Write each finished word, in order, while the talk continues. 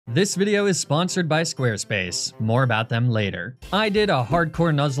This video is sponsored by Squarespace. More about them later. I did a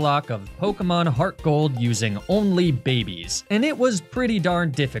hardcore Nuzlocke of Pokémon HeartGold using only babies, and it was pretty darn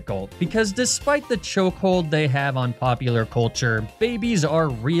difficult because despite the chokehold they have on popular culture, babies are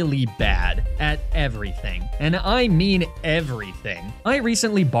really bad at everything. And I mean everything. I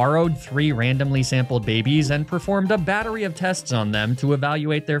recently borrowed 3 randomly sampled babies and performed a battery of tests on them to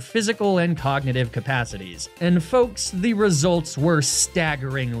evaluate their physical and cognitive capacities. And folks, the results were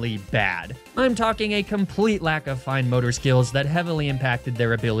staggeringly bad. I'm talking a complete lack of fine motor skills that heavily impacted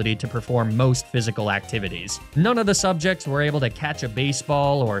their ability to perform most physical activities. None of the subjects were able to catch a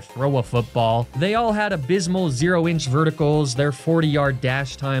baseball or throw a football. They all had abysmal 0-inch verticals, their 40-yard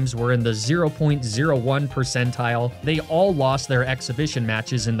dash times were in the 0.01 percentile, they all lost their exhibition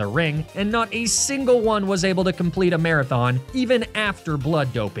matches in the ring, and not a single one was able to complete a marathon, even after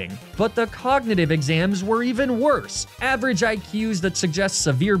blood doping. But the cognitive exams were even worse. Average IQs that suggest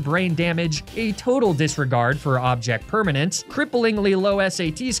severe brain damage, a total disregard for object permanence, cripplingly low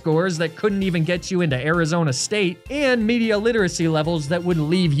SAT scores that couldn't even get you into Arizona State, and media literacy levels that would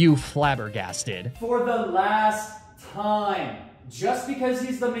leave you flabbergasted. For the last time, just because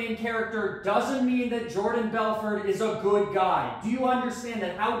he's the main character doesn't mean that Jordan Belfort is a good guy. Do you understand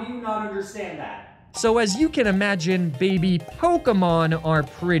that? How do you not understand that? So as you can imagine, baby Pokémon are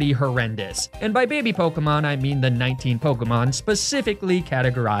pretty horrendous. And by baby Pokémon, I mean the 19 Pokémon specifically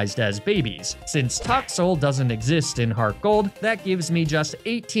categorized as babies. Since Toxel doesn't exist in HeartGold, that gives me just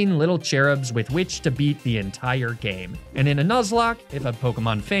 18 little cherubs with which to beat the entire game. And in a Nuzlocke, if a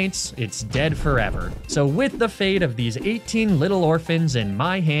Pokémon faints, it's dead forever. So with the fate of these 18 little orphans in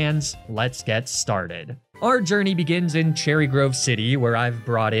my hands, let's get started. Our journey begins in Cherry Grove City, where I've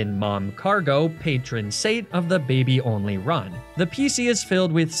brought in Mom Cargo, patron saint of the Baby Only run. The PC is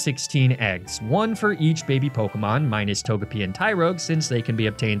filled with 16 eggs, 1 for each baby Pokemon, minus Togepi and Tyrogue, since they can be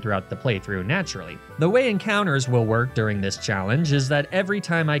obtained throughout the playthrough naturally. The way encounters will work during this challenge is that every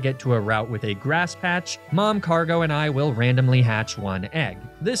time I get to a route with a grass patch, Mom Cargo and I will randomly hatch 1 egg.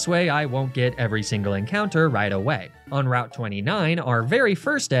 This way I won't get every single encounter right away. On Route 29, our very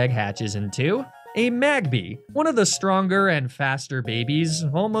first egg hatches into a Magby. One of the stronger and faster babies,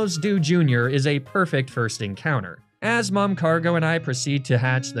 Almost Due Jr. is a perfect first encounter. As Mom Cargo and I proceed to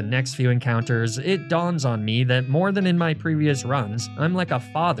hatch the next few encounters, it dawns on me that more than in my previous runs, I'm like a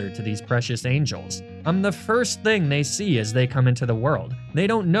father to these precious angels. I'm the first thing they see as they come into the world. They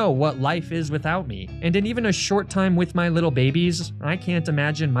don't know what life is without me, and in even a short time with my little babies, I can't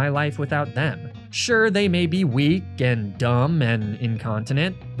imagine my life without them. Sure, they may be weak and dumb and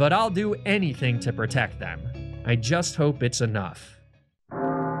incontinent, but I'll do anything to protect them. I just hope it's enough.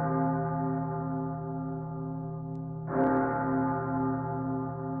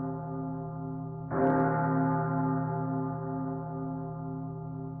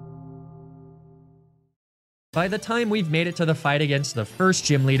 By the time we've made it to the fight against the first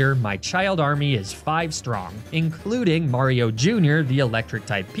gym leader, my child army is 5 strong, including Mario Jr., the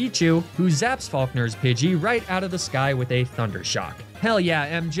electric-type Pichu, who zaps Faulkner's Pidgey right out of the sky with a Thunder Shock. Hell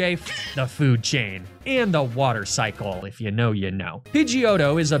yeah, MJ, the food chain. And the water cycle, if you know, you know.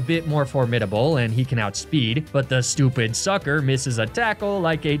 Pidgeotto is a bit more formidable and he can outspeed, but the stupid sucker misses a tackle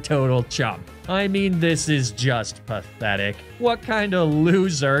like a total chump. I mean, this is just pathetic. What kind of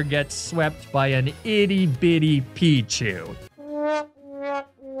loser gets swept by an itty-bitty Pichu?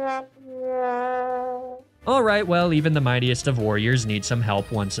 Alright, well, even the mightiest of warriors need some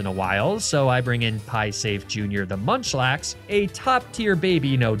help once in a while, so I bring in Pie-Safe Jr. the Munchlax, a top-tier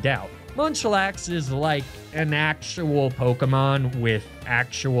baby no doubt. Munchlax is like an actual Pokemon with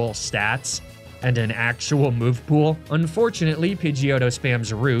actual stats and an actual move pool. Unfortunately, Pidgeotto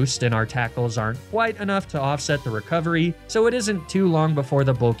spams Roost and our tackles aren't quite enough to offset the recovery, so it isn't too long before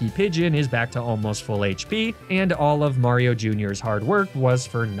the bulky Pigeon is back to almost full HP, and all of Mario Jr.'s hard work was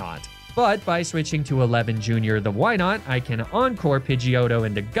for naught. But by switching to 11 Jr. the Wynot, I can Encore Pidgeotto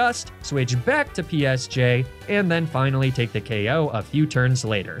into Gust, switch back to PSJ, and then finally take the KO a few turns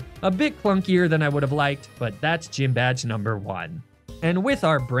later. A bit clunkier than I would have liked, but that's Gym Badge number 1. And with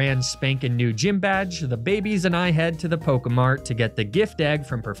our brand spankin' new gym badge, the babies and I head to the Pokemart to get the gift egg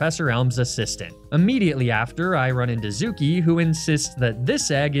from Professor Elm's assistant. Immediately after, I run into Zuki, who insists that this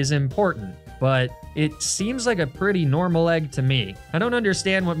egg is important, but it seems like a pretty normal egg to me. I don't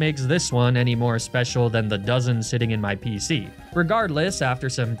understand what makes this one any more special than the dozen sitting in my PC. Regardless, after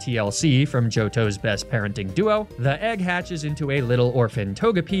some TLC from Johto's best parenting duo, the egg hatches into a little orphan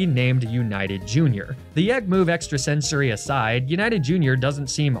Togepi named United Jr. The egg move extrasensory aside, United Jr. doesn't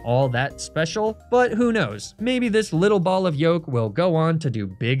seem all that special, but who knows, maybe this little ball of yolk will go on to do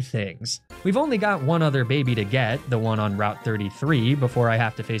big things. We've only got one other baby to get, the one on Route 33, before I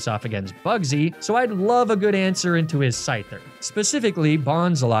have to face off against Bugsy, so I'd love a good answer into his Scyther. Specifically,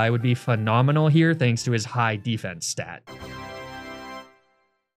 Bonsly would be phenomenal here thanks to his high defense stat.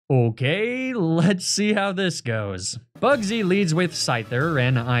 Okay, let's see how this goes. Bugsy leads with Scyther,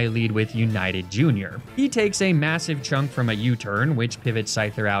 and I lead with United Jr. He takes a massive chunk from a U-turn, which pivots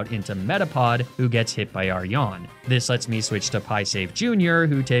Scyther out into Metapod, who gets hit by our Yawn. This lets me switch to Piesafe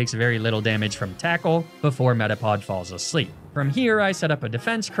Jr., who takes very little damage from Tackle before Metapod falls asleep. From here, I set up a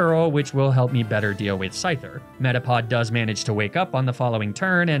defense curl, which will help me better deal with Scyther. Metapod does manage to wake up on the following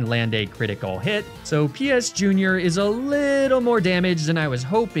turn and land a critical hit, so PS Jr. is a little more damaged than I was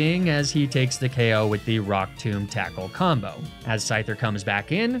hoping as he takes the KO with the Rock Tomb Tackle combo. As Scyther comes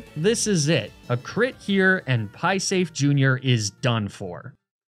back in, this is it. A crit here and Piesafe Jr. is done for.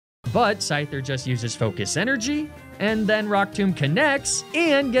 But Scyther just uses Focus Energy, and then Rock Tomb connects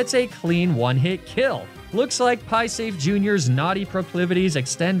and gets a clean one-hit kill. Looks like Piesafe Jr.'s naughty proclivities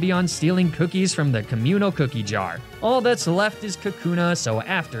extend beyond stealing cookies from the communal cookie jar. All that's left is Kakuna, so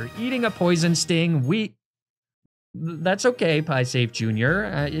after eating a poison sting, That's okay, Piesafe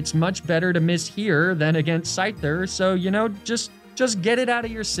Jr. It's much better to miss here than against Scyther, so, just get it out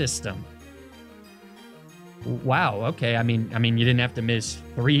of your system. Wow, okay, I mean, you didn't have to miss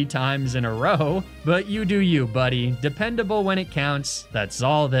 3 times in a row, but you do you, buddy. Dependable when it counts, that's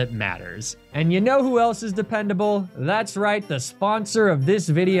all that matters. And you know who else is dependable? That's right, the sponsor of this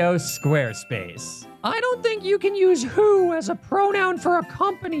video, Squarespace. I don't think you can use who as a pronoun for a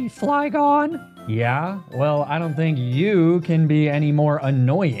company, Flygon. Yeah, well, I don't think you can be any more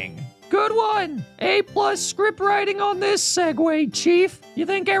annoying. Good one! A+ script writing on this segue, Chief. You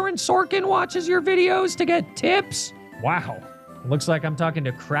think Aaron Sorkin watches your videos to get tips? Wow. Looks like I'm talking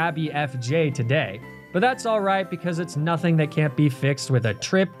to Krabby FJ today. But that's alright because it's nothing that can't be fixed with a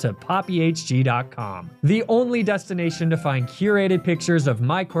trip to poppyhg.com. The only destination to find curated pictures of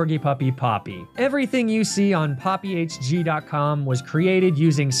my corgi puppy Poppy. Everything you see on poppyhg.com was created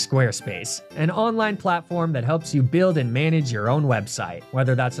using Squarespace, an online platform that helps you build and manage your own website,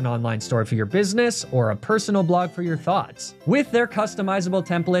 whether that's an online store for your business or a personal blog for your thoughts. With their customizable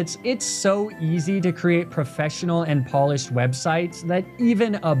templates, it's so easy to create professional and polished websites that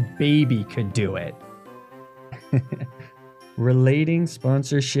even a baby could do it. Relating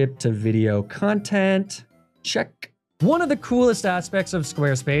sponsorship to video content. Check. One of the coolest aspects of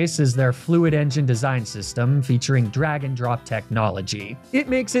Squarespace is their Fluid Engine design system featuring drag and drop technology. It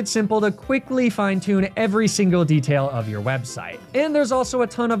makes it simple to quickly fine-tune every single detail of your website. And there's also a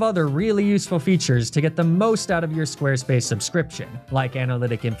ton of other really useful features to get the most out of your Squarespace subscription, like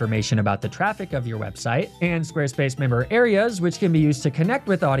analytic information about the traffic of your website, and Squarespace member areas, which can be used to connect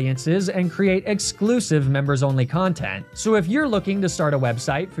with audiences and create exclusive members-only content. So if you're looking to start a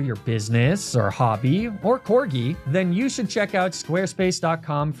website for your business or hobby or corgi, then you should check out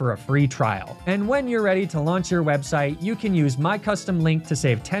squarespace.com for a free trial. And when you're ready to launch your website, you can use my custom link to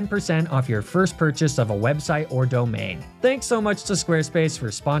save 10% off your first purchase of a website or domain. Thanks so much to Squarespace for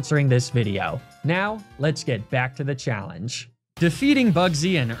sponsoring this video. Now, let's get back to the challenge. Defeating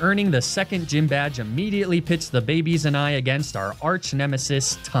Bugsy and earning the second gym badge immediately pits the babies and I against our arch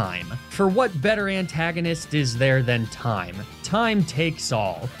nemesis, Time. For what better antagonist is there than Time? Time takes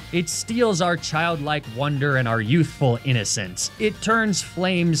all. It steals our childlike wonder and our youthful innocence. It turns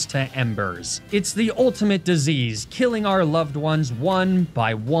flames to embers. It's the ultimate disease, killing our loved ones one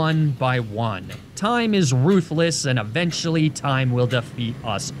by one by one. Time is ruthless, and eventually Time will defeat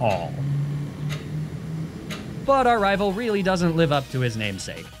us all. But our rival really doesn't live up to his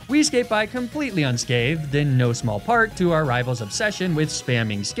namesake. We escape by completely unscathed, in no small part to our rival's obsession with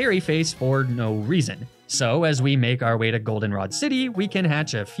spamming Scary Face for no reason. So as we make our way to Goldenrod City, we can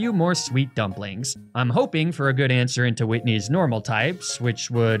hatch a few more sweet dumplings. I'm hoping for a good answer into Whitney's normal types, which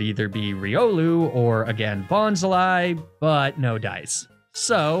would either be Riolu or again Bonsly, but no dice.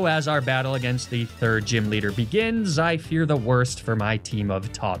 So, as our battle against the third gym leader begins, I fear the worst for my team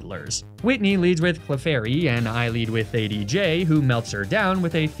of toddlers. Whitney leads with Clefairy, and I lead with ADJ, who melts her down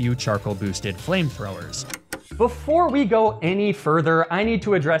with a few charcoal-boosted flamethrowers. Before we go any further, I need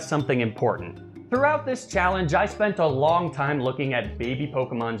to address something important. Throughout this challenge, I spent a long time looking at Baby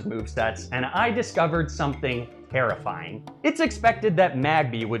Pokemon's movesets, and I discovered something terrifying. It's expected that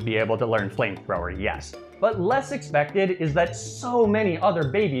Magby would be able to learn Flamethrower, yes. But less expected is that so many other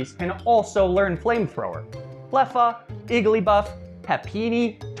babies can also learn Flamethrower. Cleffa, Igglybuff,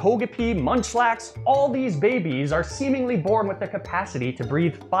 Happiny, Togepi, Munchlax, all these babies are seemingly born with the capacity to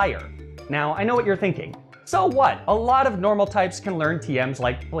breathe fire. Now, I know what you're thinking. So what? A lot of normal types can learn TMs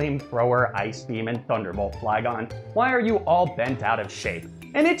like Flamethrower, Ice Beam, and Thunderbolt Flygon. Why are you all bent out of shape?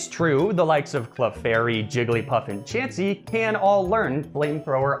 And it's true, the likes of Clefairy, Jigglypuff, and Chansey can all learn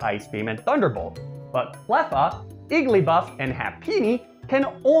Flamethrower, Ice Beam, and Thunderbolt. But Cleffa, Igglybuff, and Happiny can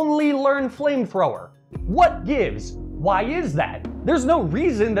only learn Flamethrower. What gives? Why is that? There's no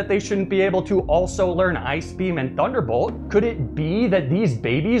reason that they shouldn't be able to also learn Ice Beam and Thunderbolt. Could it be that these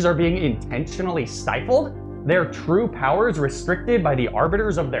babies are being intentionally stifled? Their true powers restricted by the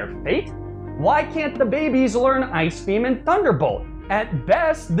arbiters of their fate? Why can't the babies learn Ice Beam and Thunderbolt? At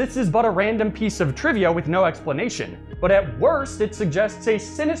best, this is but a random piece of trivia with no explanation. But at worst, it suggests a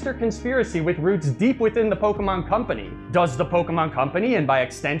sinister conspiracy with roots deep within the Pokémon Company. Does the Pokémon Company, and by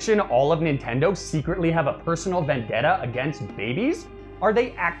extension all of Nintendo, secretly have a personal vendetta against babies? Are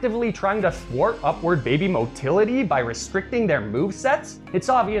they actively trying to thwart upward baby motility by restricting their movesets? It's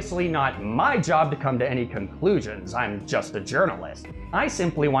obviously not my job to come to any conclusions. I'm just a journalist. I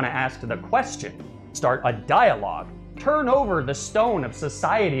simply want to ask the question, start a dialogue, turn over the stone of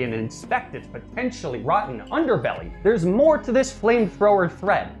society and inspect its potentially rotten underbelly. There's more to this flamethrower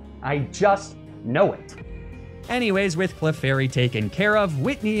thread. I just know it. Anyways, with Clefairy taken care of,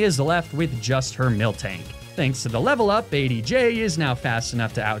 Whitney is left with just her Miltank. Thanks to the level up, ADJ is now fast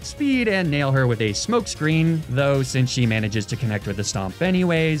enough to outspeed and nail her with a smokescreen, though since she manages to connect with the Stomp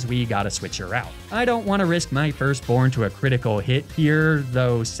anyways, we gotta switch her out. I don't want to risk my firstborn to a critical hit here,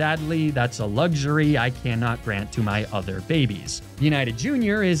 though sadly that's a luxury I cannot grant to my other babies. United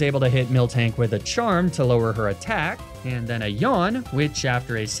Jr. is able to hit Miltank with a Charm to lower her attack, and then a Yawn, which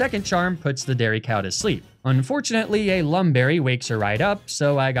after a second Charm puts the Dairy Cow to sleep. Unfortunately, a Lumberry wakes her right up,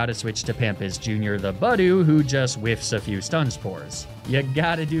 so I gotta switch to Pampus Jr. the Budu, who just whiffs a few stun spores. You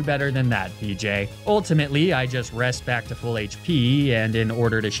gotta do better than that, PJ. Ultimately, I just rest back to full HP, and in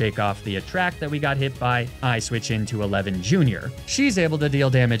order to shake off the attract that we got hit by, I switch into 11 Jr. She's able to deal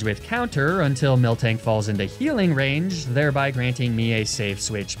damage with counter until Miltank falls into healing range, thereby granting me a safe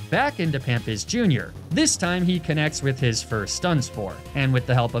switch back into Pampus Jr. This time he connects with his first stun spore, and with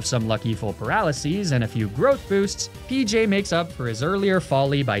the help of some lucky full paralyses and a few growth boosts, PJ makes up for his earlier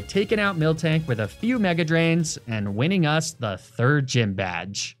folly by taking out Miltank with a few Mega Drains and winning us the third gym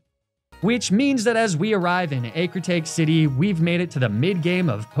badge. Which means that as we arrive in Acretake City, we've made it to the mid-game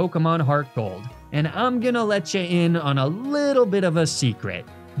of Pokémon HeartGold, and I'm gonna let you in on a little bit of a secret.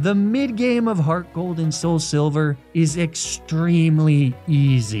 The mid-game of HeartGold and Soul Silver is extremely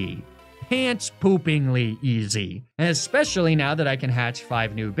easy. Pants-poopingly easy, especially now that I can hatch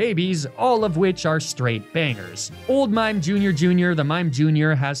 5 new babies, all of which are straight bangers. Old Mime Jr., the Mime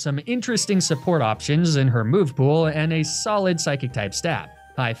Jr. has some interesting support options in her move pool and a solid Psychic-type stab.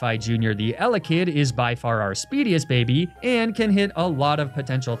 Hi-Fi Jr. the Elekid is by far our speediest baby and can hit a lot of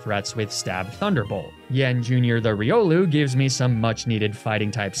potential threats with Stab Thunderbolt. Yen Jr. the Riolu gives me some much-needed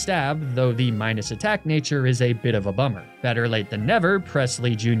fighting-type stab, though the minus attack nature is a bit of a bummer. Better late than never,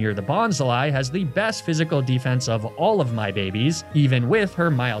 Presley Jr. the Bonsai has the best physical defense of all of my babies, even with her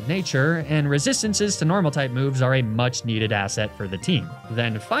mild nature, and resistances to normal-type moves are a much-needed asset for the team.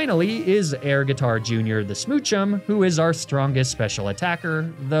 Then finally is Air Guitar Jr. the Smoochum, who is our strongest special attacker,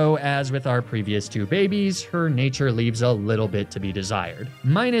 though as with our previous 2 babies, her nature leaves a little bit to be desired.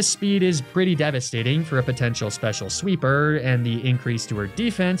 Minus speed is pretty devastating for a potential special sweeper, and the increase to her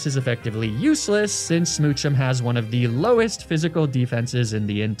defense is effectively useless since Smoochum has one of the lowest physical defenses in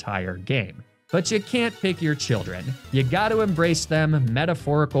the entire game. But you can't pick your children. You gotta embrace them,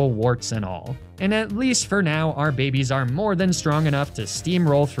 metaphorical warts and all. And at least for now, our babies are more than strong enough to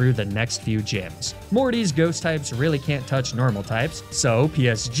steamroll through the next few gyms. Morty's ghost types really can't touch normal types, so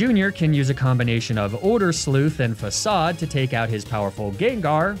PS Jr. can use a combination of Odor Sleuth and Facade to take out his powerful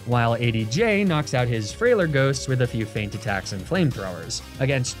Gengar, while ADJ knocks out his frailer ghosts with a few feint attacks and flamethrowers.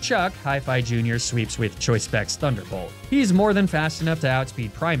 Against Chuck, Hi-Fi Jr. sweeps with Choice Specs Thunderbolt. He's more than fast enough to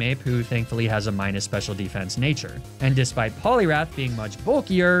outspeed Primeape, who thankfully has a minus special defense nature. And despite Poliwrath being much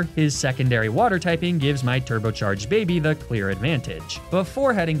bulkier, his secondary water typing gives my turbocharged baby the clear advantage.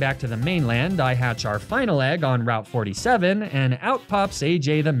 Before heading back to the mainland, I hatch our final egg on Route 47, and out pops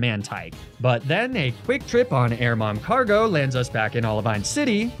AJ the Mantike. But then a quick trip on Air Mom Cargo lands us back in Olivine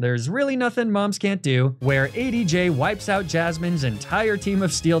City, there's really nothing moms can't do, where ADJ wipes out Jasmine's entire team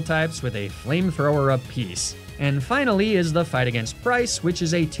of steel types with a flamethrower apiece. And finally is the fight against Price, which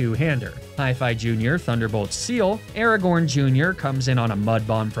is a 2-hander. Hi-Fi Jr. Thunderbolt Seal, Aragorn Jr. comes in on a Mud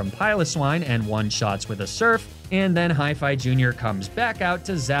Bomb from Piloswine and one-shots with a Surf, and then Hi-Fi Jr. comes back out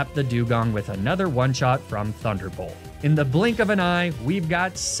to zap the Dugong with another one-shot from Thunderbolt. In the blink of an eye, we've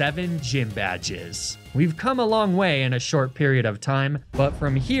got 7 gym badges. We've come a long way in a short period of time, but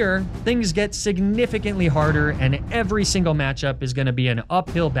from here, things get significantly harder and every single matchup is going to be an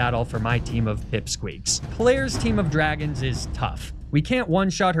uphill battle for my team of Pipsqueaks. Claire's team of dragons is tough. We can't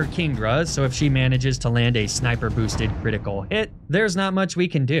one-shot her Kingdra, so if she manages to land a sniper-boosted critical hit, there's not much we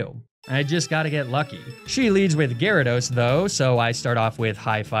can do. I just gotta get lucky. She leads with Gyarados though, so I start off with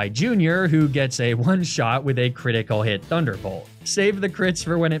Hi-Fi Jr., who gets a one-shot with a critical hit Thunderbolt. Save the crits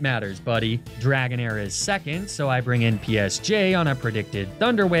for when it matters, buddy. Dragonair is second, so I bring in PSJ on a predicted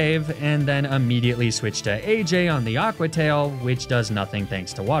Thunder Wave, and then immediately switch to AJ on the Aqua Tail, which does nothing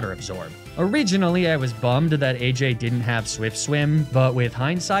thanks to Water Absorb. Originally, I was bummed that AJ didn't have Swift Swim, but with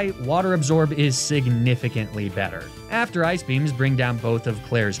hindsight, Water Absorb is significantly better. After Ice Beams bring down both of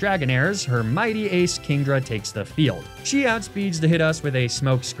Claire's Dragonairs, her mighty ace Kingdra takes the field. She outspeeds to hit us with a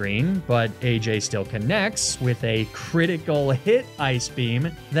Smoke Screen, but AJ still connects with a critical hit Ice Beam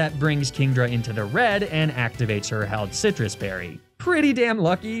that brings Kingdra into the red and activates her held Citrus Berry. Pretty damn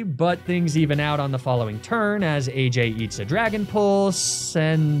lucky, but things even out on the following turn as AJ eats a Dragon Pulse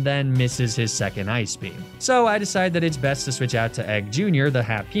and then misses his second Ice Beam. So I decide that it's best to switch out to Egg Jr., the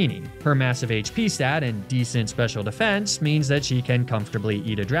Happini. Her massive HP stat and decent special defense means that she can comfortably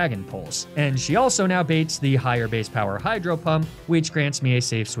eat a Dragon Pulse. And she also now baits the higher base power Hydro Pump, which grants me a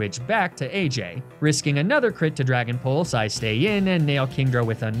safe switch back to AJ. Risking another crit to Dragon Pulse, I stay in and nail Kingdra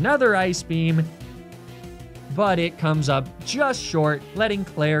with another Ice Beam, but it comes up just short, letting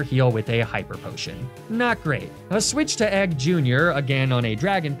Claire heal with a Hyper Potion. Not great. A switch to Egg Jr., again on a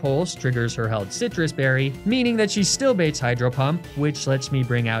Dragon Pulse, triggers her held Citrus Berry, meaning that she still baits Hydro Pump, which lets me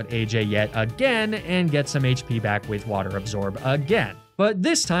bring out AJ yet again and get some HP back with Water Absorb again. But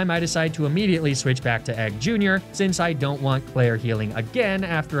this time I decide to immediately switch back to Egg Jr., since I don't want Claire healing again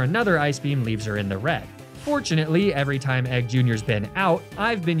after another Ice Beam leaves her in the red. Fortunately, every time Egg Jr.'s been out,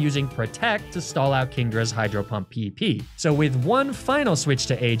 I've been using Protect to stall out Kingdra's Hydro Pump PP. So with one final switch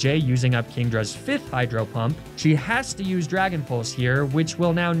to AJ using up Kingdra's 5th Hydro Pump, she has to use Dragon Pulse here, which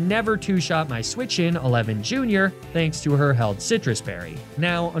will now never two-shot my switch-in 11 Jr. thanks to her held Citrus Berry.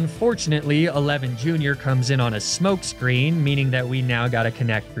 Now, unfortunately, 11 Jr. comes in on a Smoke Screen, meaning that we now gotta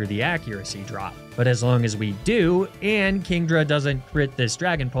connect through the accuracy drop. But as long as we do, and Kingdra doesn't crit this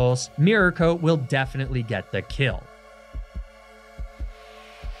Dragon Pulse, Mirror Coat will definitely get the kill.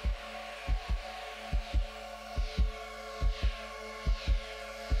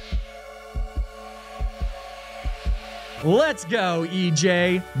 Let's go,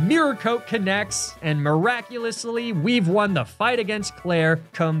 EJ! Mirror Coat connects, and miraculously, we've won the fight against Claire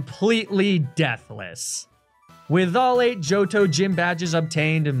completely deathless. With all 8 Johto Gym badges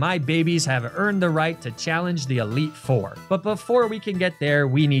obtained, my babies have earned the right to challenge the Elite Four. But before we can get there,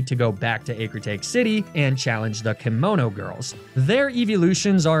 we need to go back to Acretake City and challenge the Kimono Girls. Their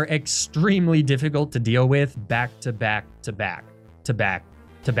evolutions are extremely difficult to deal with back to back to back to back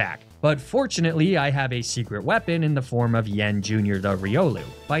to back. But fortunately, I have a secret weapon in the form of Yen Jr. the Riolu.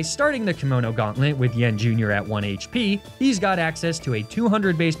 By starting the Kimono Gauntlet with Yen Jr. at 1 HP, he's got access to a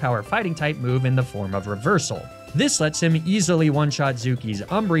 200 base power fighting type move in the form of Reversal. This lets him easily one-shot Zuki's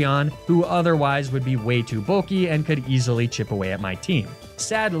Umbreon, who otherwise would be way too bulky and could easily chip away at my team.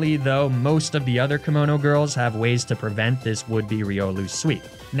 Sadly, though, most of the other Kimono girls have ways to prevent this would-be Riolu sweep.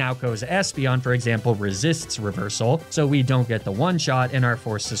 Naoko's Espeon, for example, resists Reversal, so we don't get the one-shot and are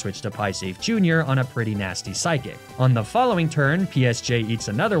forced to switch to Piesafe Jr. on a pretty nasty Psychic. On the following turn, PSJ eats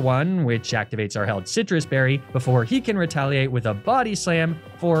another one, which activates our held Citrus Berry, before he can retaliate with a Body Slam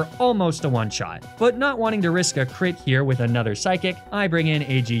for almost a one-shot. But not wanting to risk a crit here with another Psychic, I bring in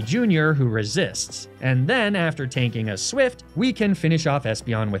AG Jr., who resists. And then, after tanking a Swift, we can finish off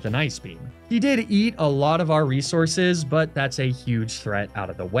Espeon with an Ice Beam. He did eat a lot of our resources, but that's a huge threat out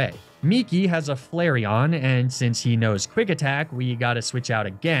of the way. Miki has a Flareon, and since he knows Quick Attack, we gotta switch out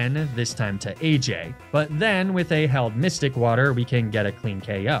again, this time to AJ. But then, with a held Mystic Water, we can get a clean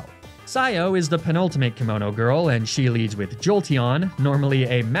KO. Sayo is the penultimate Kimono girl, and she leads with Jolteon, normally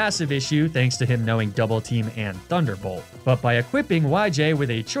a massive issue thanks to him knowing Double Team and Thunderbolt. But by equipping YJ with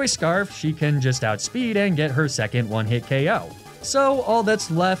a Choice Scarf, she can just outspeed and get her second one-hit KO. So all that's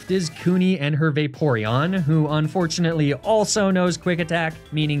left is Kuni and her Vaporeon, who unfortunately also knows Quick Attack,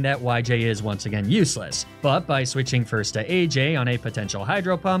 meaning that YJ is once again useless. But by switching first to AJ on a potential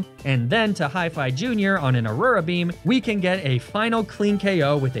Hydro Pump, and then to Hi-Fi Jr. on an Aurora Beam, we can get a final clean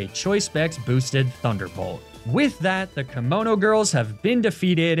KO with a Choice Specs boosted Thunderbolt. With that, the Kimono girls have been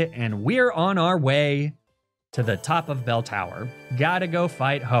defeated, and we're on our way to the top of Bell Tower. Gotta go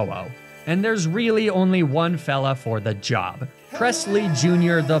fight Ho-Oh. And there's really only one fella for the job. Presley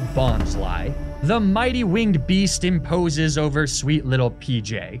Jr. the Bombsley. The mighty winged beast imposes over sweet little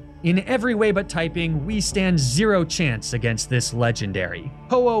PJ. In every way but typing, we stand zero chance against this legendary.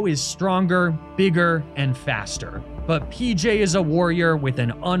 Ho-Oh is stronger, bigger, and faster. But PJ is a warrior with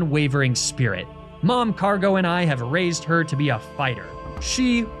an unwavering spirit. Mom Cargo and I have raised her to be a fighter.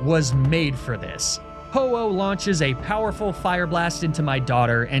 She was made for this. Ho-Oh launches a powerful fire blast into my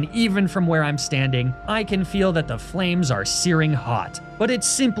daughter, and even from where I'm standing, I can feel that the flames are searing hot. But it's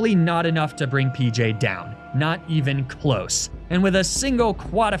simply not enough to bring PJ down. Not even close. And with a single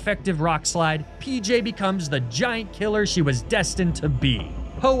quad-effective rock slide, PJ becomes the giant killer she was destined to be.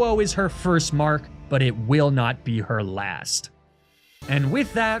 Ho-Oh is her first mark, but it will not be her last. And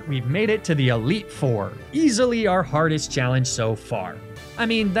with that, we've made it to the Elite Four, easily our hardest challenge so far. I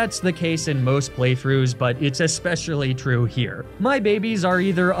mean, that's the case in most playthroughs, but it's especially true here. My babies are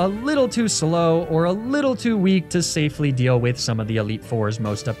either a little too slow or a little too weak to safely deal with some of the Elite Four's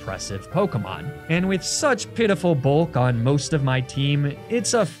most oppressive Pokemon. And with such pitiful bulk on most of my team,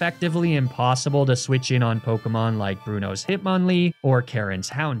 it's effectively impossible to switch in on Pokemon like Bruno's Hitmonlee or Karen's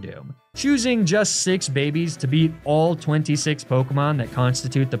Houndoom. Choosing just 6 babies to beat all 26 Pokemon that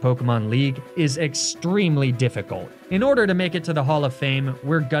constitute the Pokemon League is extremely difficult. In order to make it to the Hall of Fame,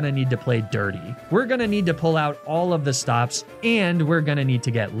 we're gonna need to play dirty. We're gonna need to pull out all of the stops, and we're gonna need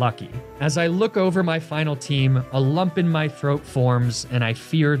to get lucky. As I look over my final team, a lump in my throat forms, and I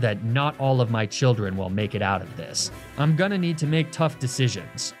fear that not all of my children will make it out of this. I'm gonna need to make tough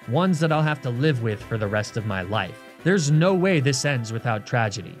decisions, ones that I'll have to live with for the rest of my life. There's no way this ends without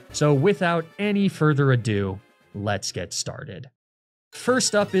tragedy. So without any further ado, let's get started.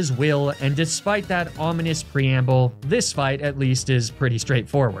 First up is Will, and despite that ominous preamble, this fight at least is pretty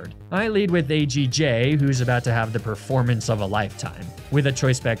straightforward. I lead with AGJ, who's about to have the performance of a lifetime. With a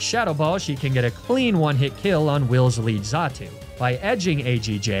Choice Spec Shadow Ball, she can get a clean one-hit kill on Will's lead Xatu. By edging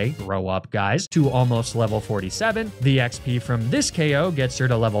AGJ, grow up guys, to almost level 47, the XP from this KO gets her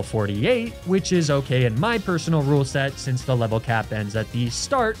to level 48, which is okay in my personal rule set since the level cap ends at the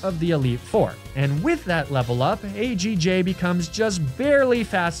start of the Elite Four. And with that level up, AGJ becomes just barely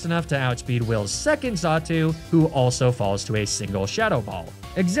fast enough to outspeed Will's second Xatu, who also falls to a single Shadow Ball.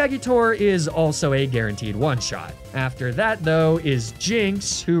 Exeggutor is also a guaranteed one-shot. After that, though, is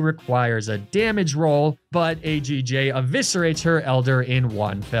Jinx, who requires a damage roll, but AGJ eviscerates her Elder in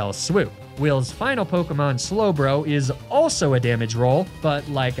one fell swoop. Will's final Pokemon, Slowbro, is also a damage roll, but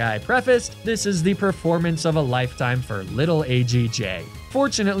like I prefaced, this is the performance of a lifetime for little AGJ.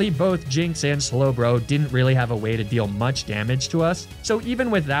 Fortunately, both Jinx and Slowbro didn't really have a way to deal much damage to us, so even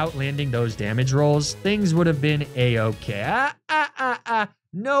without landing those damage rolls, things would have been a-okay.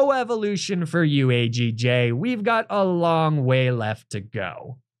 No evolution for you, AGJ. We've got a long way left to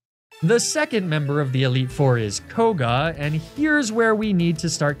go. The second member of the Elite Four is Koga, and here's where we need to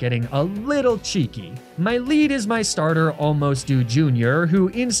start getting a little cheeky. My lead is my starter, Almost Due Jr., who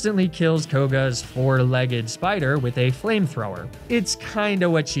instantly kills Koga's 4-legged spider with a flamethrower. It's kinda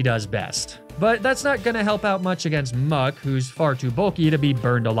what she does best. But that's not gonna help out much against Muck, who's far too bulky to be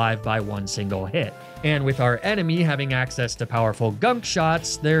burned alive by one single hit. And with our enemy having access to powerful gunk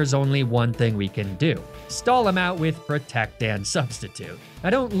shots, there's only one thing we can do. Stall him out with Protect and Substitute. I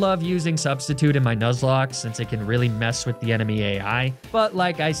don't love using Substitute in my Nuzlocke since it can really mess with the enemy AI, but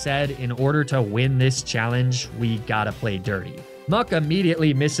like I said, in order to win this challenge, we gotta play dirty. Muck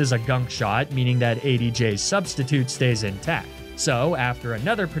immediately misses a gunk shot, meaning that ADJ's Substitute stays intact. So, after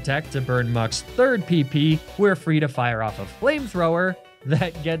another Protect to burn Muck's third PP, we're free to fire off a Flamethrower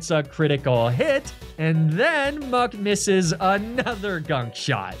that gets a critical hit, and then Muck misses another gunk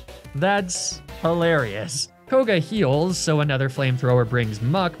shot. That's hilarious. Koga heals, so another Flamethrower brings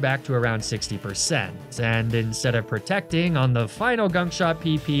Muck back to around 60%, and instead of protecting on the final gunk shot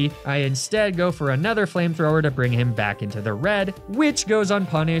PP, I instead go for another Flamethrower to bring him back into the red, which goes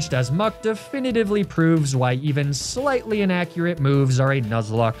unpunished as Muck definitively proves why even slightly inaccurate moves are a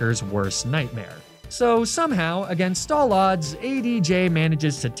Nuzlocker's worst nightmare. So somehow, against all odds, ADJ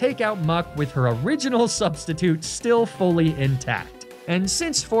manages to take out Muck with her original Substitute still fully intact. And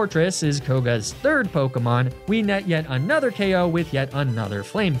since Fortress is Koga's third Pokemon, we net yet another KO with yet another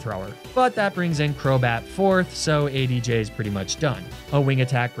Flamethrower. But that brings in Crobat fourth, so ADJ is pretty much done. A wing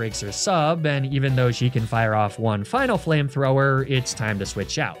attack breaks her sub, and even though she can fire off one final Flamethrower, it's time to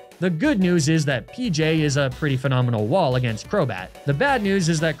switch out. The good news is that PJ is a pretty phenomenal wall against Crobat. The bad news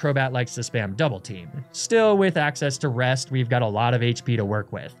is that Crobat likes to spam double team. Still, with access to rest, we've got a lot of HP to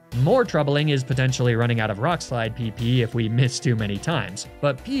work with. More troubling is potentially running out of Rock Slide PP if we miss too many times.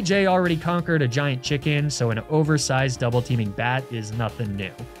 But PJ already conquered a giant chicken, so an oversized double teaming bat is nothing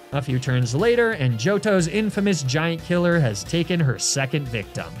new. A few turns later, and Johto's infamous giant killer has taken her second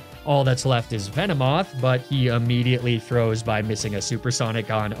victim. All that's left is Venomoth, but he immediately throws by missing a Supersonic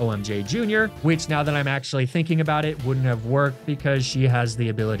on OMJ Jr., which now that I'm actually thinking about it, wouldn't have worked because she has the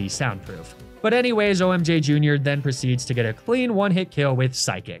ability Soundproof. But anyways, OMJ Jr. then proceeds to get a clean one-hit kill with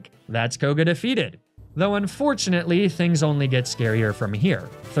Psychic. That's Koga defeated. Though unfortunately, things only get scarier from here.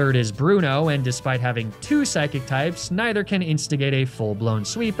 Third is Bruno, and despite having 2 psychic types, neither can instigate a full-blown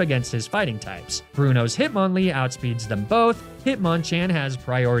sweep against his fighting types. Bruno's Hitmonlee outspeeds them both, Hitmonchan has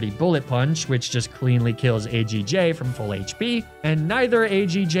priority Bullet Punch, which just cleanly kills AGJ from full HP, and neither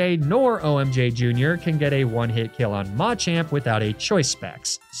AGJ nor OMJ Jr. can get a one-hit kill on Machamp without a choice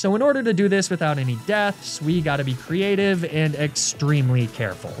specs. So in order to do this without any deaths, we gotta be creative and extremely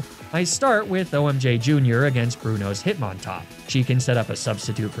careful. I start with OMJ Jr. against Bruno's Hitmontop. She can set up a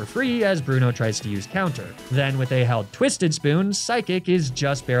substitute for free as Bruno tries to use counter. Then with a held Twisted Spoon, Psychic is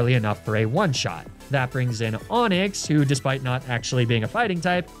just barely enough for a one-shot. That brings in Onix, who despite not actually being a fighting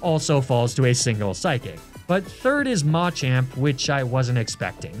type, also falls to a single Psychic. But third is Machamp, which I wasn't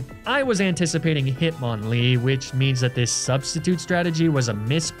expecting. I was anticipating Hitmonlee, which means that this substitute strategy was a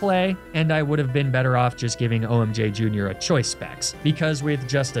misplay, and I would have been better off just giving OMJ Jr. a choice specs. Because with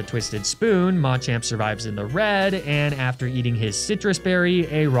just a Twisted Spoon, Machamp survives in the red, and after eating his Citrus Berry,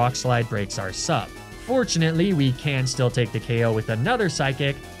 a Rock Slide breaks our sub. Fortunately, we can still take the KO with another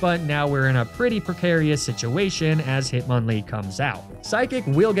Psychic, but now we're in a pretty precarious situation as Hitmonlee comes out. Psychic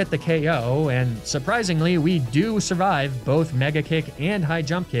will get the KO, and surprisingly, we do survive both Mega Kick and High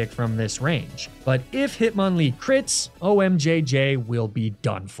Jump Kick from this range. But if Hitmonlee crits, OMJJ will be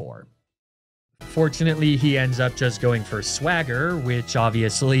done for. Fortunately, he ends up just going for Swagger, which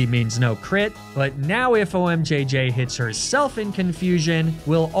obviously means no crit, but now if OMJJ hits herself in confusion,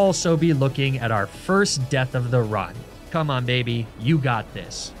 we'll also be looking at our first death of the run. Come on, baby, you got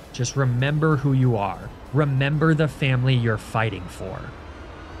this. Just remember who you are. Remember the family you're fighting for.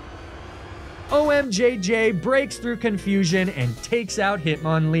 OMJJ breaks through confusion and takes out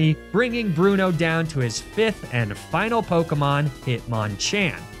Hitmonlee, bringing Bruno down to his 5th and final Pokemon,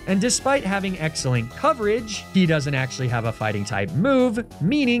 Hitmonchan. And despite having excellent coverage, he doesn't actually have a fighting type move,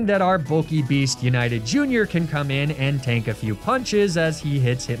 meaning that our bulky beast United Jr. can come in and tank a few punches as he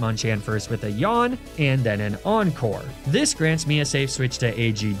hits Hitmonchan first with a Yawn and then an Encore. This grants me a safe switch to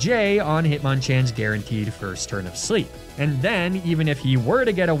AGJ on Hitmonchan's guaranteed first turn of sleep. And then, even if he were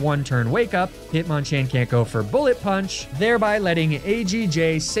to get a one-turn wake-up, Hitmonchan can't go for Bullet Punch, thereby letting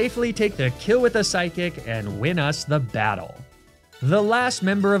AGJ safely take the kill with a Psychic and win us the battle. The last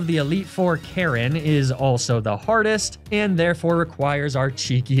member of the Elite Four, Karen, is also the hardest, and therefore requires our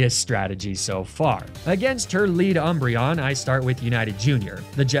cheekiest strategy so far. Against her lead Umbreon, I start with United Jr.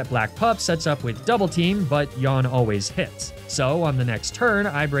 The Jet Black Pup sets up with Double Team, but Yawn always hits. So on the next turn,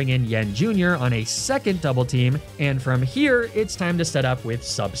 I bring in Yen Jr. on a second Double Team, and from here, it's time to set up with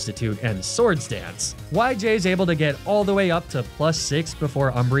Substitute and Swords Dance. YJ's able to get all the way up to +6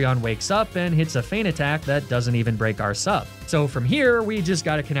 before Umbreon wakes up and hits a feint attack that doesn't even break our sub. So from here, we just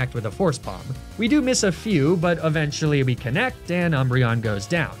gotta connect with a Force Palm. We do miss a few, but eventually we connect and Umbreon goes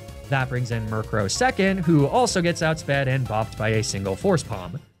down. That brings in Murkrow second, who also gets outsped and bopped by a single Force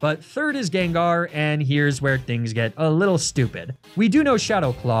Palm. But third is Gengar, and here's where things get a little stupid. We do know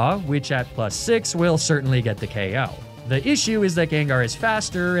Shadow Claw, which at +6 will certainly get the KO. The issue is that Gengar is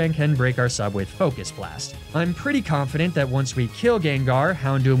faster and can break our sub with Focus Blast. I'm pretty confident that once we kill Gengar,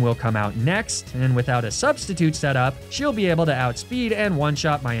 Houndoom will come out next, and without a substitute setup, she'll be able to outspeed and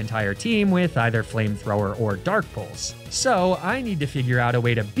one-shot my entire team with either Flamethrower or Dark Pulse. So I need to figure out a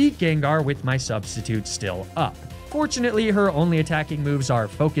way to beat Gengar with my substitute still up. Fortunately, her only attacking moves are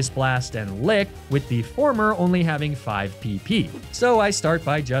Focus Blast and Lick, with the former only having 5 PP. So I start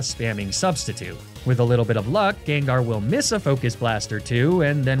by just spamming Substitute. With a little bit of luck, Gengar will miss a Focus Blast or two,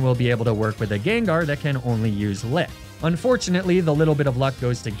 and then we'll be able to work with a Gengar that can only use Lick. Unfortunately, the little bit of luck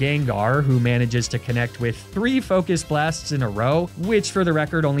goes to Gengar, who manages to connect with 3 Focus Blasts in a row, which for the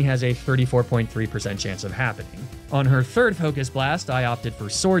record only has a 34.3% chance of happening. On her third Focus Blast, I opted for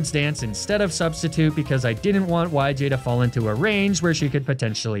Swords Dance instead of Substitute because I didn't want YJ to fall into a range where she could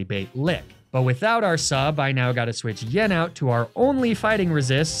potentially bait Lick. But without our sub, I now gotta switch Yen out to our only fighting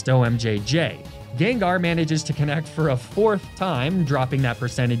resist, OMJJ. Gengar manages to connect for a 4th time, dropping that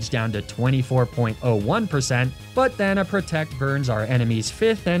percentage down to 24.01%, but then a Protect burns our enemy's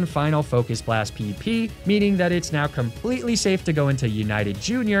 5th and final Focus Blast PP, meaning that it's now completely safe to go into United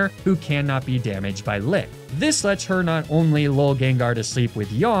Junior, who cannot be damaged by Lick. This lets her not only lull Gengar to sleep with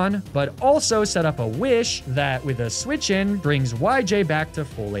Yawn, but also set up a wish that, with a switch-in, brings YJ back to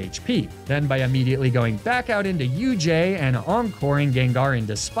full HP. Then by immediately going back out into UJ and encoring Gengar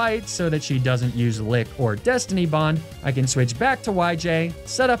into Spite so that she doesn't use Lick or Destiny Bond, I can switch back to YJ,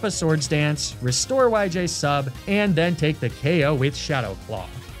 set up a Swords Dance, restore YJ's sub, and then take the KO with Shadow Claw.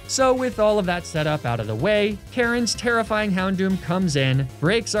 So with all of that setup out of the way, Karen's terrifying Houndoom comes in,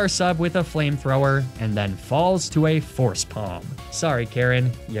 breaks our sub with a flamethrower, and then falls to a Force Palm. Sorry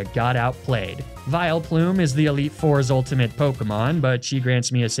Karen, you got outplayed. Vileplume is the Elite Four's ultimate Pokemon, but she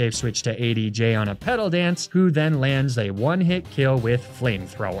grants me a safe switch to ADJ on a Petal Dance, who then lands a one-hit kill with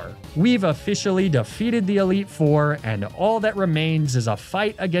Flamethrower. We've officially defeated the Elite Four, and all that remains is a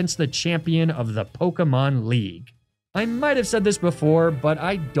fight against the champion of the Pokemon League. I might have said this before, but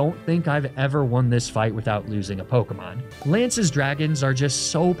I don't think I've ever won this fight without losing a Pokemon. Lance's dragons are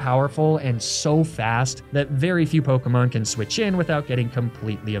just so powerful and so fast that very few Pokemon can switch in without getting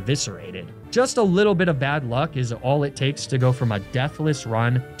completely eviscerated. Just a little bit of bad luck is all it takes to go from a deathless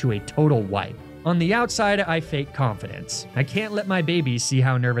run to a total wipe. On the outside, I fake confidence. I can't let my babies see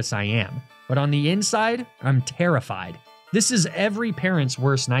how nervous I am. But on the inside, I'm terrified. This is every parent's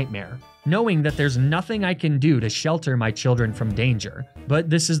worst nightmare, knowing that there's nothing I can do to shelter my children from danger. But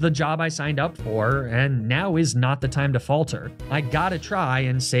this is the job I signed up for, and now is not the time to falter. I gotta try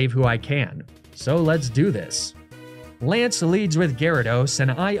and save who I can. So let's do this. Lance leads with Gyarados,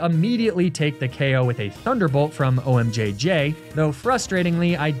 and I immediately take the KO with a Thunderbolt from OMJJ, though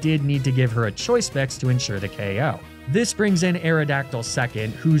frustratingly, I did need to give her a Choice Specs to ensure the KO. This brings in Aerodactyl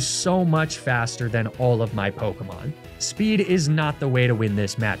second, who's so much faster than all of my Pokemon. Speed is not the way to win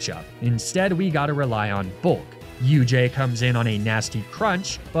this matchup. Instead, we gotta rely on bulk. UJ comes in on a nasty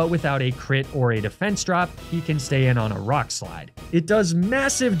crunch, but without a crit or a defense drop, he can stay in on a Rock Slide. It does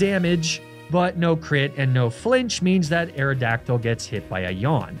massive damage, but no crit and no flinch means that Aerodactyl gets hit by a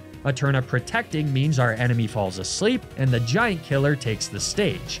Yawn. A turn of protecting means our enemy falls asleep, and the giant killer takes the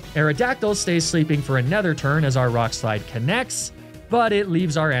stage. Aerodactyl stays sleeping for another turn as our Rock Slide connects, but it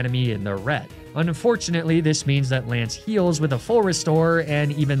leaves our enemy in the red. Unfortunately, this means that Lance heals with a full restore,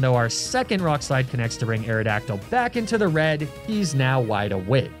 and even though our second Rock Slide connects to bring Aerodactyl back into the red, he's now wide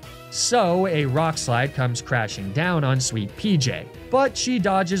awake. So a Rock Slide comes crashing down on Sweet PJ, but she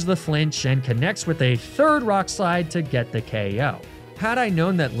dodges the flinch and connects with a third Rock Slide to get the KO. Had I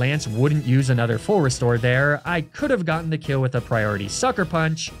known that Lance wouldn't use another full restore there, I could have gotten the kill with a priority Sucker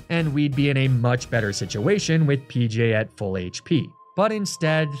Punch, and we'd be in a much better situation with PJ at full HP. But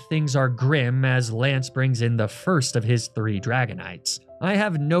instead, things are grim as Lance brings in the first of his 3 Dragonites. I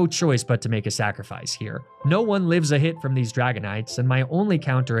have no choice but to make a sacrifice here. No one lives a hit from these Dragonites, and my only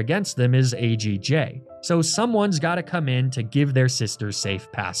counter against them is AGJ. So someone's gotta come in to give their sister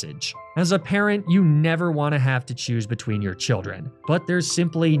safe passage. As a parent, you never want to have to choose between your children, but there's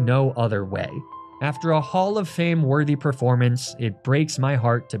simply no other way. After a Hall of Fame worthy performance, it breaks my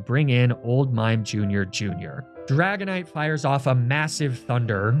heart to bring in Old Mime Jr. Dragonite fires off a massive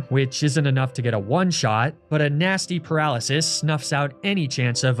Thunder, which isn't enough to get a one-shot, but a nasty Paralysis snuffs out any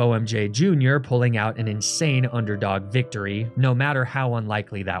chance of OMJ Jr. pulling out an insane underdog victory, no matter how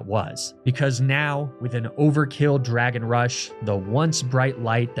unlikely that was. Because now, with an overkill Dragon Rush, the once bright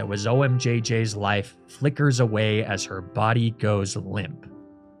light that was OMJJ's life flickers away as her body goes limp.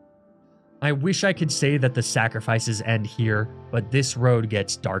 I wish I could say that the sacrifices end here, but this road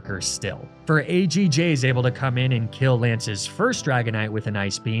gets darker still. For AGJ is able to come in and kill Lance's first Dragonite with an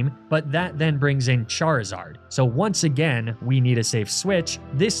Ice Beam, but that then brings in Charizard. So once again, we need a safe switch,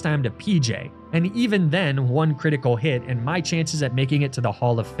 this time to PJ. And even then, one critical hit and my chances at making it to the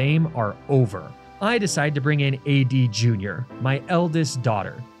Hall of Fame are over. I decide to bring in AD Jr., my eldest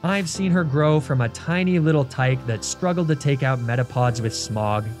daughter. I've seen her grow from a tiny little tyke that struggled to take out Metapods with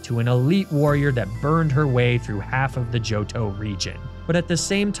Smog to an elite warrior that burned her way through half of the Johto region. But at the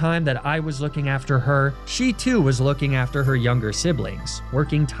same time that I was looking after her, she too was looking after her younger siblings,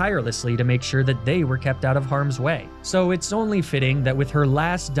 working tirelessly to make sure that they were kept out of harm's way. So it's only fitting that with her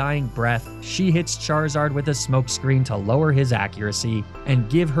last dying breath, she hits Charizard with a smokescreen to lower his accuracy and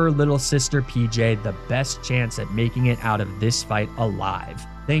give her little sister PJ the best chance at making it out of this fight alive.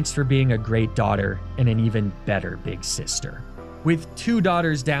 Thanks for being a great daughter and an even better big sister. With 2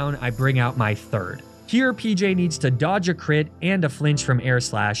 daughters down, I bring out my third. Here, PJ needs to dodge a crit and a flinch from Air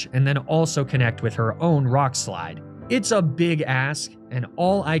Slash, and then also connect with her own Rock Slide. It's a big ask, and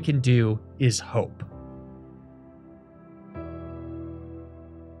all I can do is hope.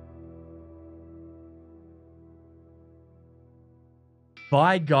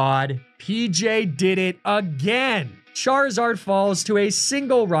 By God, PJ did it again! Charizard falls to a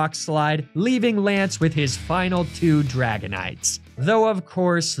single rock slide, leaving Lance with his final 2 Dragonites. Though of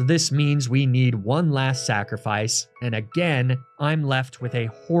course, this means we need one last sacrifice, and again, I'm left with a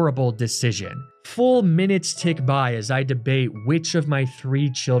horrible decision. Full minutes tick by as I debate which of my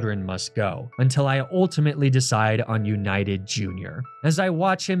 3 children must go, until I ultimately decide on United Jr. As I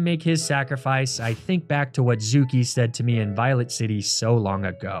watch him make his sacrifice, I think back to what Zuki said to me in Violet City so long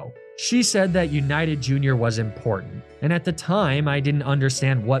ago. She said that United Jr. was important, and at the time I didn't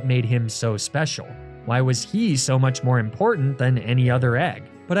understand what made him so special. Why was he so much more important than any other egg?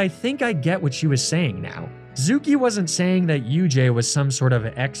 But I think I get what she was saying now. Zuki wasn't saying that UJ was some sort of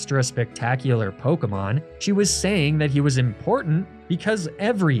extra spectacular Pokemon. She was saying that he was important because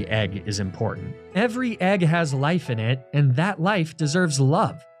every egg is important. Every egg has life in it, and that life deserves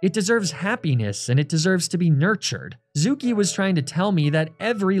love. It deserves happiness, and it deserves to be nurtured. Zuki was trying to tell me that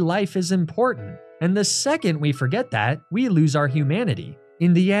every life is important. And the second we forget that, we lose our humanity.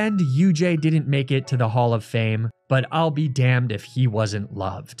 In the end, UJ didn't make it to the Hall of Fame, but I'll be damned if he wasn't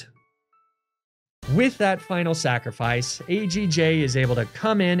loved. With that final sacrifice, AGJ is able to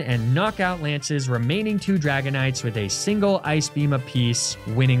come in and knock out Lance's remaining 2 Dragonites with a single Ice Beam apiece,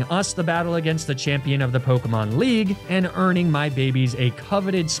 winning us the battle against the champion of the Pokemon League and earning my babies a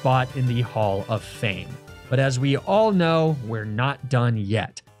coveted spot in the Hall of Fame. But as we all know, we're not done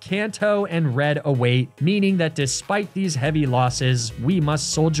yet. Kanto and Red await, meaning that despite these heavy losses, we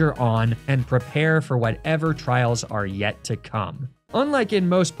must soldier on and prepare for whatever trials are yet to come. Unlike in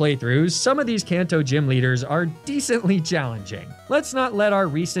most playthroughs, some of these Kanto gym leaders are decently challenging. Let's not let our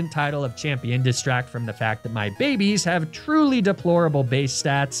recent title of champion distract from the fact that my babies have truly deplorable base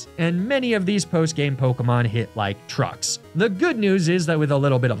stats, and many of these post-game Pokemon hit like trucks. The good news is that with a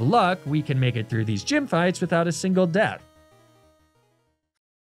little bit of luck, we can make it through these gym fights without a single death.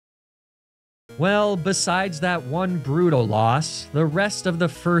 Well, besides that one brutal loss, the rest of the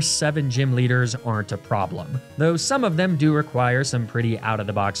first 7 gym leaders aren't a problem, though some of them do require some pretty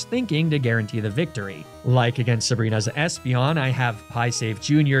out-of-the-box thinking to guarantee the victory. Like against Sabrina's Espeon, I have Paisave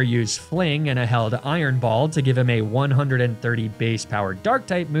Jr. use Fling and a held Iron Ball to give him a 130 base power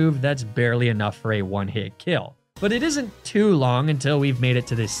Dark-type move that's barely enough for a one-hit kill. But it isn't too long until we've made it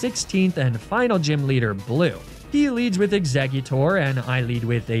to the 16th and final gym leader, Blue. He leads with Exeggutor, and I lead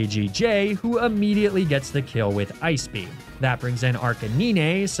with AGJ, who immediately gets the kill with Ice Beam. That brings in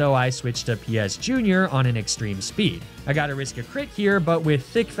Arcanine, so I switch to PS Jr. on an extreme speed. I gotta risk a crit here, but with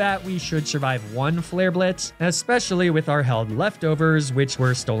Thick Fat, we should survive 1 Flare Blitz, especially with our held leftovers, which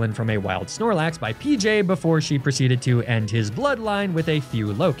were stolen from a wild Snorlax by PJ before she proceeded to end his bloodline with a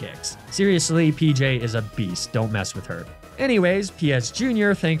few low kicks. Seriously, PJ is a beast, don't mess with her. Anyways, PS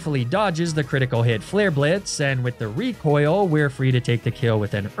Jr. thankfully dodges the critical hit Flare Blitz, and with the recoil, we're free to take the kill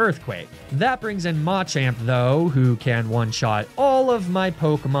with an Earthquake. That brings in Machamp though, who can one-shot all of my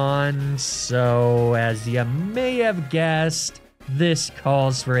Pokemon, so as you may have guessed, this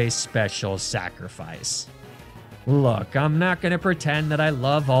calls for a special sacrifice. Look, I'm not gonna pretend that I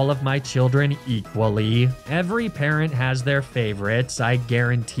love all of my children equally. Every parent has their favorites, I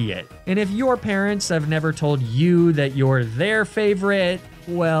guarantee it. And if your parents have never told you that you're their favorite,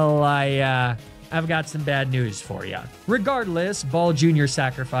 well, I've got some bad news for you. Regardless, Ball Jr.'s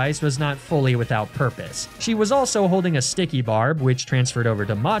sacrifice was not fully without purpose. She was also holding a Sticky Barb, which transferred over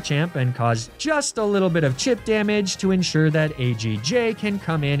to Machamp and caused just a little bit of chip damage to ensure that AGJ can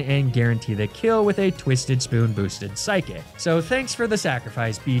come in and guarantee the kill with a Twisted Spoon boosted Psychic. So thanks for the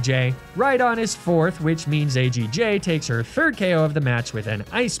sacrifice, BJ. Rhydon is 4th, which means AGJ takes her 3rd KO of the match with an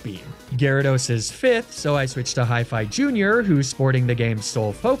Ice Beam. Gyarados is 5th, so I switch to Hi-Fi Jr., who's sporting the game's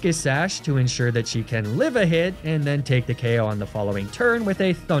Soul Focus Sash to ensure that she can live a hit and then take the KO on the following turn with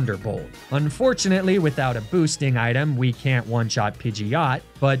a Thunderbolt. Unfortunately, without a boosting item, we can't one-shot Pidgeot,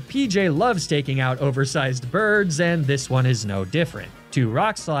 but PJ loves taking out oversized birds, and this one is no different. 2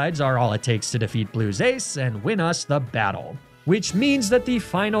 Rock Slides are all it takes to defeat Blue's ace and win us the battle. Which means that the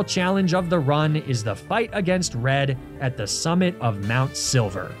final challenge of the run is the fight against Red at the summit of Mount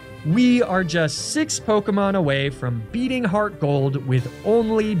Silver. We are just 6 Pokemon away from beating HeartGold with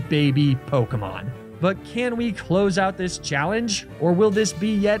only baby Pokemon. But can we close out this challenge? Or will this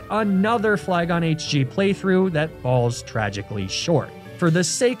be yet another Flygon HG playthrough that falls tragically short? For the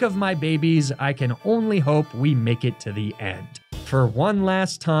sake of my babies, I can only hope we make it to the end. For one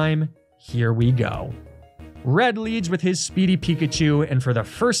last time, here we go. Red leads with his speedy Pikachu, and for the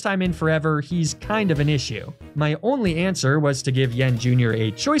first time in forever, he's kind of an issue. My only answer was to give Yen Jr.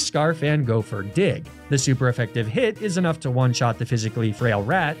 a Choice Scarf and go for Dig. The super effective hit is enough to one-shot the physically frail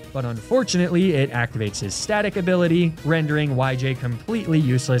rat, but unfortunately it activates his static ability, rendering YJ completely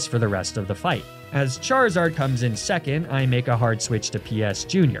useless for the rest of the fight. As Charizard comes in second, I make a hard switch to PS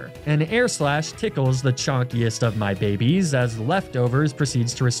Jr. An Air Slash tickles the chonkiest of my babies as Leftovers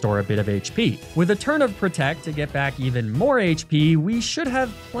proceeds to restore a bit of HP. With a turn of Protect to get back even more HP, we should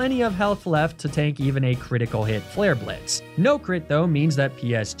have plenty of health left to tank even a critical hit Flare Blitz. No crit though means that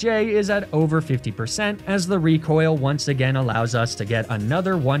PSJ is at over 50% as the recoil once again allows us to get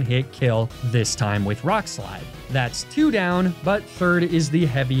another one-hit kill, this time with Rock Slide. That's 2 down, but third is the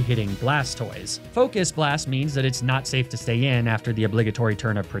heavy-hitting Blastoise. Focus Blast means that it's not safe to stay in after the obligatory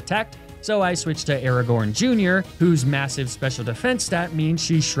turn of Protect, so I switch to Aragorn Jr., whose massive special defense stat means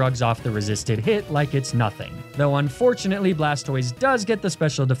she shrugs off the resisted hit like it's nothing. Though unfortunately Blastoise does get the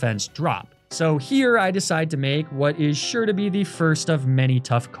special defense drop. So here I decide to make what is sure to be the first of many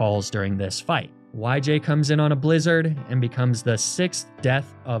tough calls during this fight. YJ comes in on a Blizzard and becomes the 6th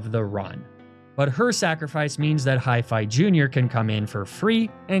death of the run. But her sacrifice means that Hi-Fi Jr. can come in for free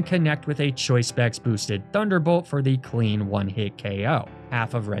and connect with a Choice Specs boosted Thunderbolt for the clean one-hit KO.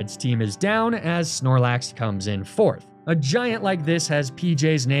 Half of Red's team is down as Snorlax comes in 4th. A giant like this has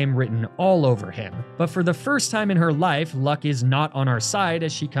PJ's name written all over him, but for the first time in her life, luck is not on our side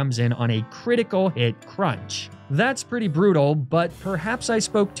as she comes in on a critical hit Crunch. That's pretty brutal, but perhaps I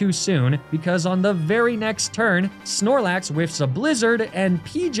spoke too soon, because on the very next turn, Snorlax whiffs a Blizzard and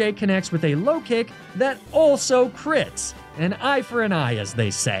PJ connects with a low kick that also crits. An eye for an eye, as they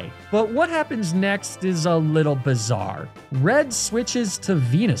say. But what happens next is a little bizarre. Red switches to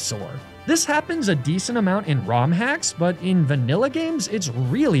Venusaur. This happens a decent amount in ROM hacks, but in vanilla games, it's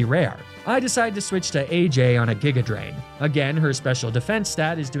really rare. I decide to switch to AJ on a Giga Drain. Again, her special defense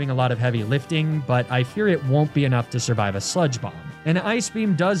stat is doing a lot of heavy lifting, but I fear it won't be enough to survive a Sludge Bomb. An Ice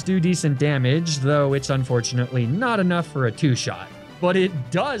Beam does do decent damage, though it's unfortunately not enough for a 2-shot. But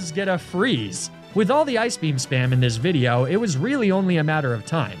it does get a Freeze. With all the Ice Beam spam in this video, it was really only a matter of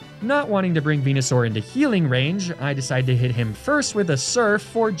time. Not wanting to bring Venusaur into healing range, I decide to hit him first with a Surf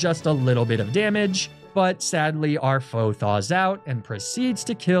for just a little bit of damage, but sadly our foe thaws out and proceeds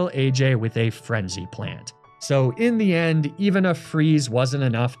to kill AJ with a Frenzy Plant. So in the end, even a freeze wasn't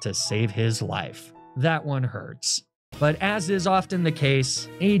enough to save his life. That one hurts. But as is often the case,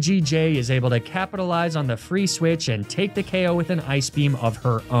 AGJ is able to capitalize on the free switch and take the KO with an Ice Beam of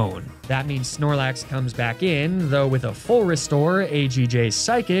her own. That means Snorlax comes back in, though with a full restore, AGJ's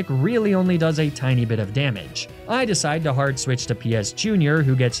Psychic really only does a tiny bit of damage. I decide to hard switch to PS Jr.,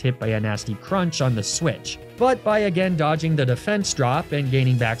 who gets hit by a nasty Crunch on the switch. But by again dodging the defense drop and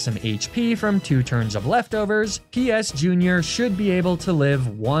gaining back some HP from 2 turns of Leftovers, PS Jr. should be able to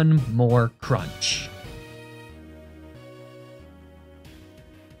live one more Crunch.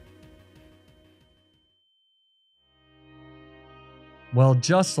 Well,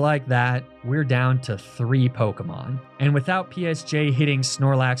 just like that, we're down to 3 Pokemon. And without PSJ hitting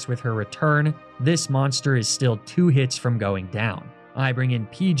Snorlax with her return, this monster is still 2 hits from going down. I bring in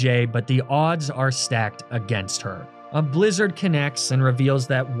PJ, but the odds are stacked against her. A Blizzard connects and reveals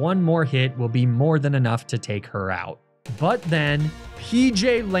that one more hit will be more than enough to take her out. But then,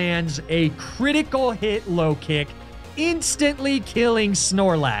 PJ lands a critical hit low kick, instantly killing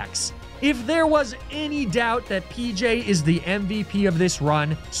Snorlax. If there was any doubt that PJ is the MVP of this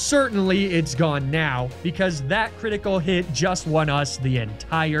run, certainly it's gone now, because that critical hit just won us the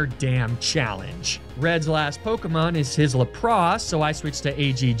entire damn challenge. Red's last Pokemon is his Lapras, so I switch to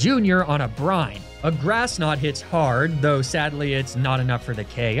AG Jr. on a Brine. A Grass Knot hits hard, though sadly it's not enough for the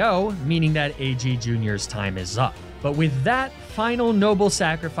KO, meaning that AG Jr.'s time is up. But with that final noble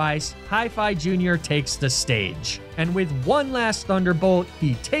sacrifice, Hi-Fi Jr. takes the stage. And with one last Thunderbolt,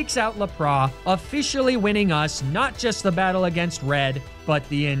 he takes out Lapras, officially winning us not just the battle against Red, but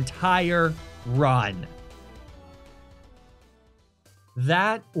the entire run.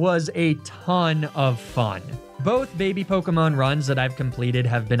 That was a ton of fun. Both Baby Pokemon runs that I've completed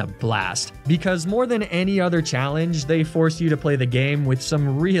have been a blast, because more than any other challenge, they force you to play the game with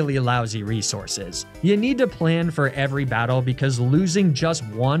some really lousy resources. You need to plan for every battle because losing just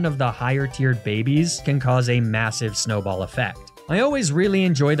one of the higher tiered babies can cause a massive snowball effect. I always really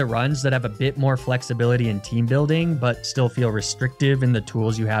enjoy the runs that have a bit more flexibility in team building, but still feel restrictive in the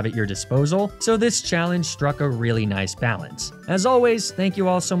tools you have at your disposal, so this challenge struck a really nice balance. As always, thank you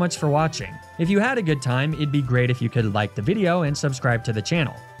all so much for watching. If you had a good time, it'd be great if you could like the video and subscribe to the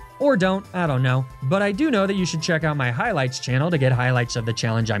channel. Or don't, I don't know. But I do know that you should check out my highlights channel to get highlights of the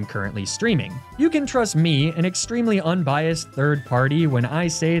challenge I'm currently streaming. You can trust me, an extremely unbiased third party, when I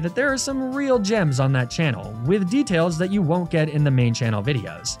say that there are some real gems on that channel, with details that you won't get in the main channel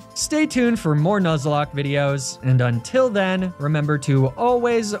videos. Stay tuned for more Nuzlocke videos, and until then, remember to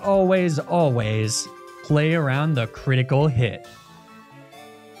always, always, always play around the critical hit.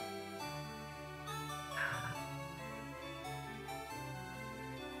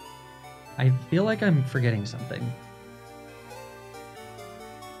 I feel like I'm forgetting something.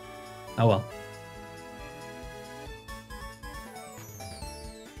 Oh well.